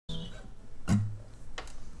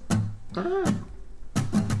These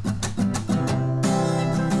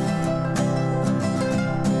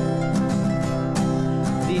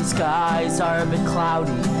skies are a bit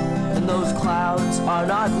cloudy, and those clouds are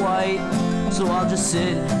not white. So I'll just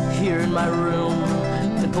sit here in my room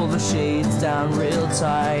and pull the shades down real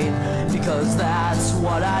tight, because that's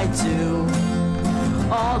what I do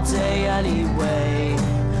all day anyway.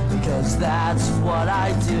 Because that's what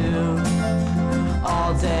I do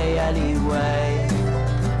all day anyway.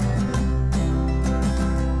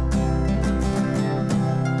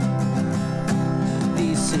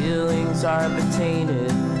 These ceilings are a bit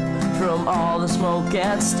tainted from all the smoke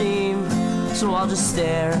and steam, so I'll just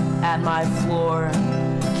stare at my floor,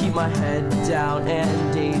 keep my head down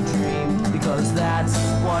and daydream, because that's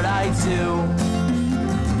what I do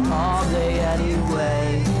all day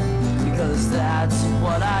anyway. Because that's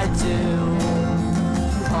what I do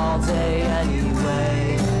all day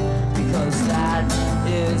anyway. Because that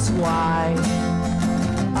is why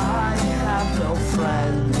I have no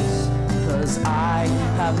friends. Because I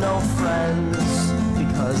have no friends.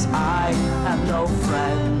 Because I have no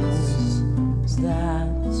friends.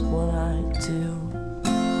 That's what I do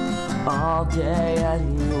all day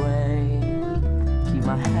anyway. Keep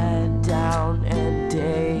my head down and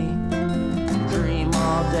daydream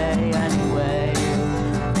all day anyway.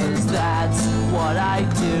 'Cause that's what I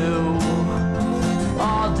do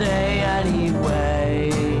all day anyway.